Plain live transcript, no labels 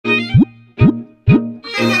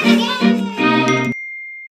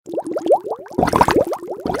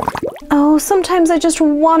sometimes I just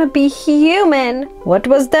want to be human. What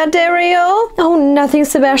was that, Ariel? Oh, nothing,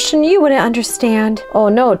 Sebastian. You wouldn't understand. Oh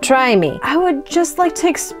no, try me. I would just like to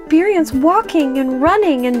experience walking and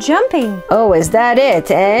running and jumping. Oh, is that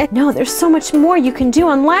it, eh? No, there's so much more you can do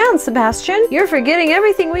on land, Sebastian. You're forgetting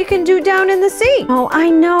everything we can do down in the sea. Oh, I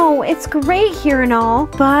know. It's great here and all,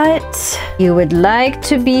 but you would like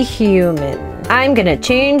to be human. I'm gonna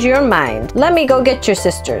change your mind. Let me go get your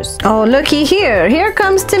sisters. Oh, looky here. Here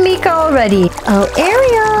comes Tamika already. Oh,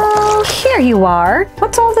 Ariel, here you are.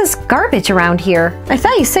 What's all this garbage around here? I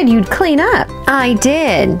thought you said you'd clean up. I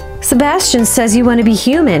did. Sebastian says you want to be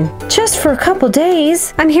human. Just for a couple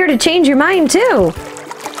days. I'm here to change your mind too.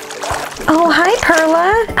 Oh, hi,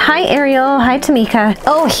 Perla. Hi, Ariel. Hi, Tamika.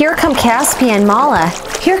 Oh, here come Caspia and Mala.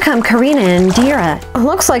 Here come Karina and Dira.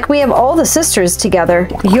 Looks like we have all the sisters together.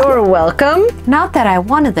 You're welcome. Not that I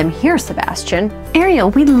wanted them here, Sebastian.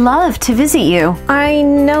 Ariel, we'd love to visit you. I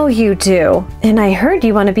know you do. And I heard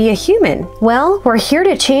you want to be a human. Well, we're here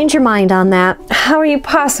to change your mind on that. How are you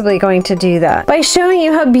possibly going to do that? By showing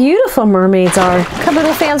you how beautiful mermaids are.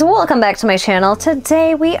 Caboodle fans, welcome back to my channel.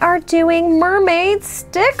 Today we are doing mermaid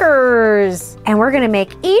stickers. And we're going to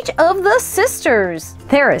make each of the sisters.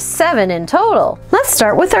 There is 7 in total. Let's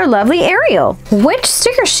start with our lovely Ariel. Which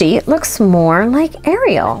sticker sheet looks more like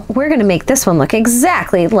Ariel? We're gonna make this one look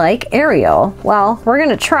exactly like Ariel. Well, we're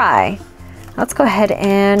gonna try. Let's go ahead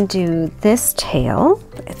and do this tail.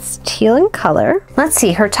 It's teal in color. Let's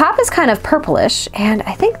see, her top is kind of purplish, and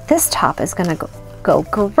I think this top is gonna go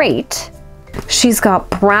great. She's got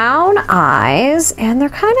brown eyes, and they're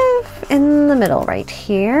kind of in the middle right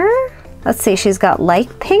here. Let's see, she's got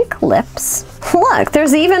light pink lips. Look,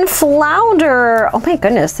 there's even flounder. Oh my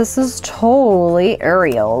goodness, this is totally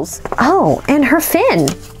Ariel's. Oh, and her fin.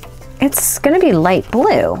 It's gonna be light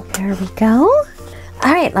blue. There we go.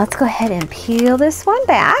 All right, let's go ahead and peel this one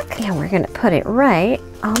back, and we're gonna put it right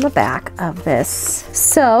on the back of this.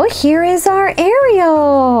 So here is our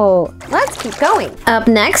Ariel. Let's keep going. Up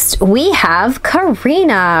next, we have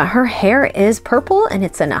Karina. Her hair is purple and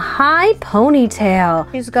it's in a high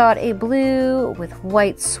ponytail. She's got a blue with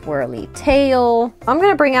white swirly tail. I'm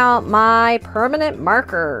gonna bring out my permanent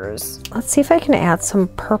markers. Let's see if I can add some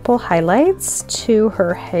purple highlights to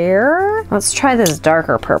her hair. Let's try this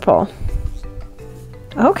darker purple.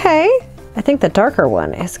 Okay. I think the darker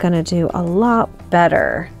one is gonna do a lot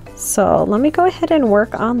better. So let me go ahead and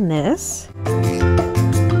work on this.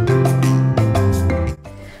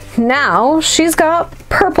 Now she's got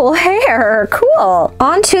purple hair. Cool.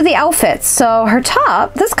 On to the outfit. So her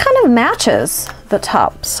top, this kind of matches the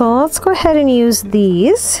top. So let's go ahead and use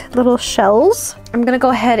these little shells. I'm gonna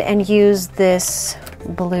go ahead and use this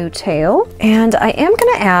blue tail. And I am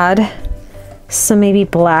gonna add some maybe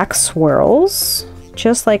black swirls,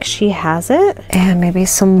 just like she has it, and maybe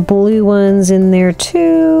some blue ones in there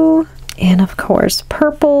too, and of course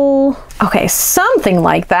purple. Okay, something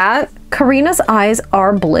like that. Karina's eyes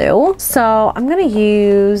are blue, so I'm gonna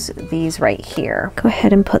use these right here. Go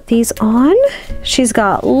ahead and put these on. She's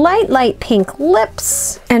got light pink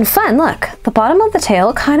lips. And fun, look, the bottom of the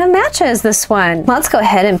tail kind of matches this one. Let's go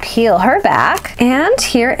ahead and peel her back. And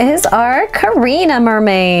here is our Karina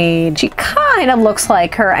mermaid. She kind of looks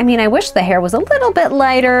like her. I mean, I wish the hair was a little bit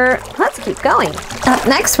lighter. Let's keep going. Up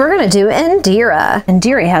next, we're gonna do Indira.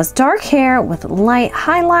 Indira has dark hair with light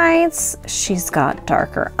highlights. She's got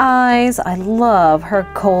darker eyes. I love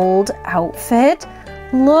her gold outfit.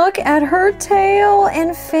 Look at her tail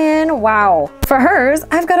and fin. Wow. For hers,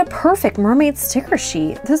 I've got a perfect mermaid sticker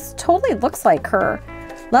sheet. This totally looks like her.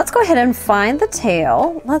 Let's go ahead and find the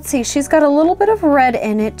tail. Let's see, she's got a little bit of red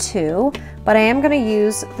in it too, but I am gonna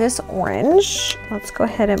use this orange. Let's go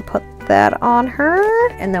ahead and put that on her.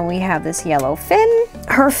 And then we have this yellow fin.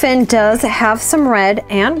 Her fin does have some red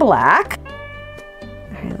and black. All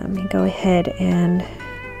right, let me go ahead and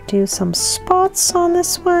do some spots on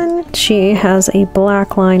this one. She has a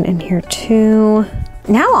black line in here too.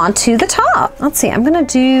 Now on to the top. Let's see, I'm gonna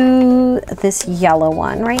do this yellow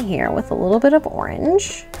one right here with a little bit of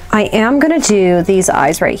orange. I am gonna do these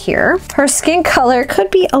eyes right here. Her skin color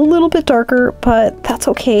could be a little bit darker, but that's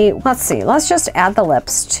okay. Let's see, let's just add the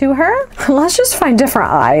lips to her. Let's just find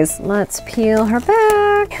different eyes. Let's peel her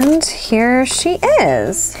back, and here she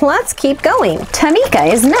is. Let's keep going.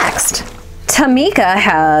 Tamika is next. Tamika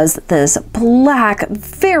has this black,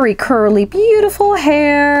 very curly, beautiful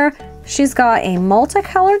hair. She's got a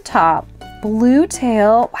multicolored top, blue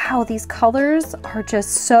tail. Wow, these colors are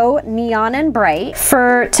just so neon and bright.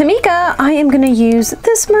 For Tamika, I am gonna use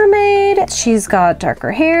this mermaid. She's got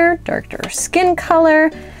darker hair, darker skin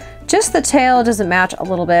color, Just the tail doesn't match a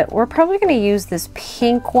little bit. We're probably gonna use this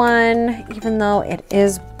pink one, even though it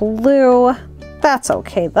is blue. That's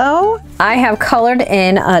okay though. I have colored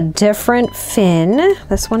in a different fin.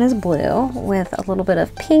 This one is blue with a little bit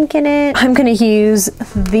of pink in it. I'm gonna use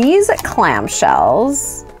these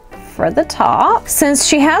clamshells for the top. Since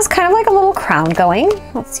she has kind of like a little crown going,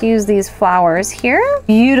 let's use these flowers here.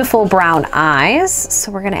 Beautiful brown eyes.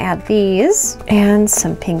 So we're gonna add these and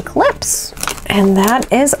some pink lips. And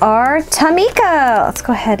that is our Tamika. Let's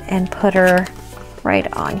go ahead and put her right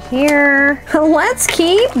on here. Let's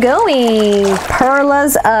keep going.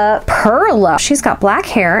 Perla's a Perla. She's got black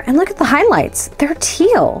hair and look at the highlights. They're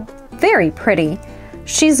teal. Very pretty.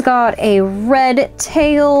 She's got a red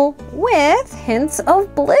tail with hints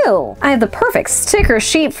of blue. I have the perfect sticker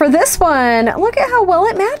sheet for this one. Look at how well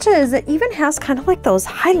it matches. It even has kind of like those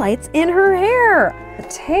highlights in her hair. The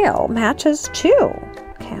tail matches too.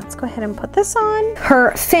 Okay, let's go ahead and put this on.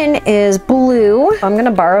 Her fin is blue. I'm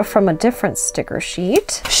gonna borrow from a different sticker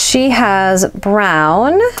sheet. She has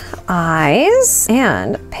brown eyes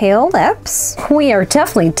and pale lips. We are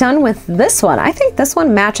definitely done with this one. I think this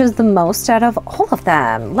one matches the most out of all of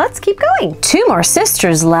them. Let's keep going. 2 more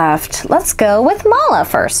sisters left. Let's go with Mala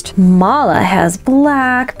first. Mala has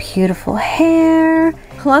black, beautiful hair.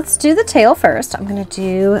 Let's do the tail first. I'm gonna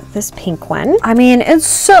do this pink one. I mean, it's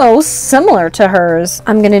so similar to hers.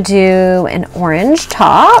 I'm gonna do an orange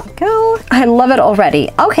top. Go. I love it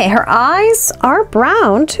already. Okay, her eyes are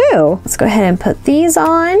brown too. Let's go ahead and put these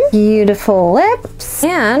on. Beautiful lips.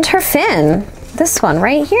 And her fin. This one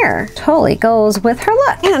right here totally goes with her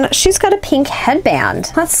look. And she's got a pink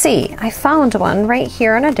headband. Let's see, I found one right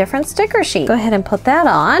here on a different sticker sheet. Go ahead and put that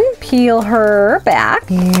on. Peel her back.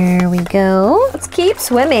 Here we go. Let's keep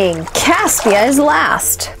swimming. Caspia is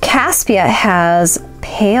last. Caspia has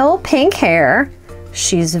pale pink hair.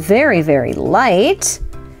 She's very, very light.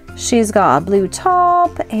 She's got a blue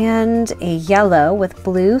top and a yellow with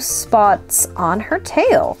blue spots on her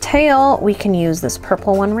tail. Tail, we can use this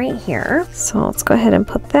purple one right here. So let's go ahead and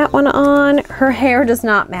put that one on. Her hair does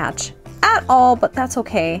not match at all, but that's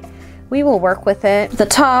okay. We will work with it. The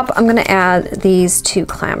top, I'm gonna add these 2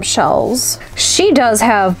 clamshells. She does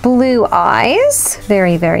have blue eyes.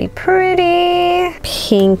 Very, very pretty.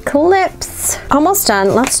 Pink lips. Almost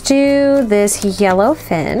done. Let's do this yellow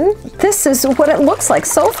fin. This is what it looks like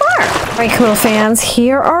so far. All right, Caboodle fans,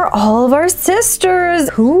 here are all of our sisters.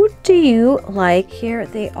 Who do you like? Here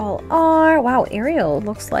they all are. Wow, Ariel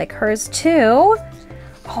looks like hers too.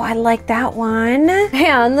 Oh, I like that one.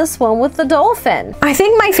 And this one with the dolphin. I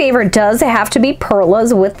think my favorite does have to be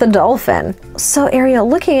Perla's with the dolphin. So Ariel,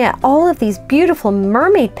 looking at all of these beautiful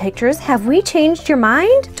mermaid pictures, have we changed your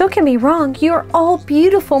mind? Don't get me wrong, you're all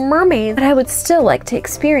beautiful mermaids, but I would still like to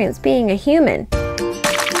experience being a human.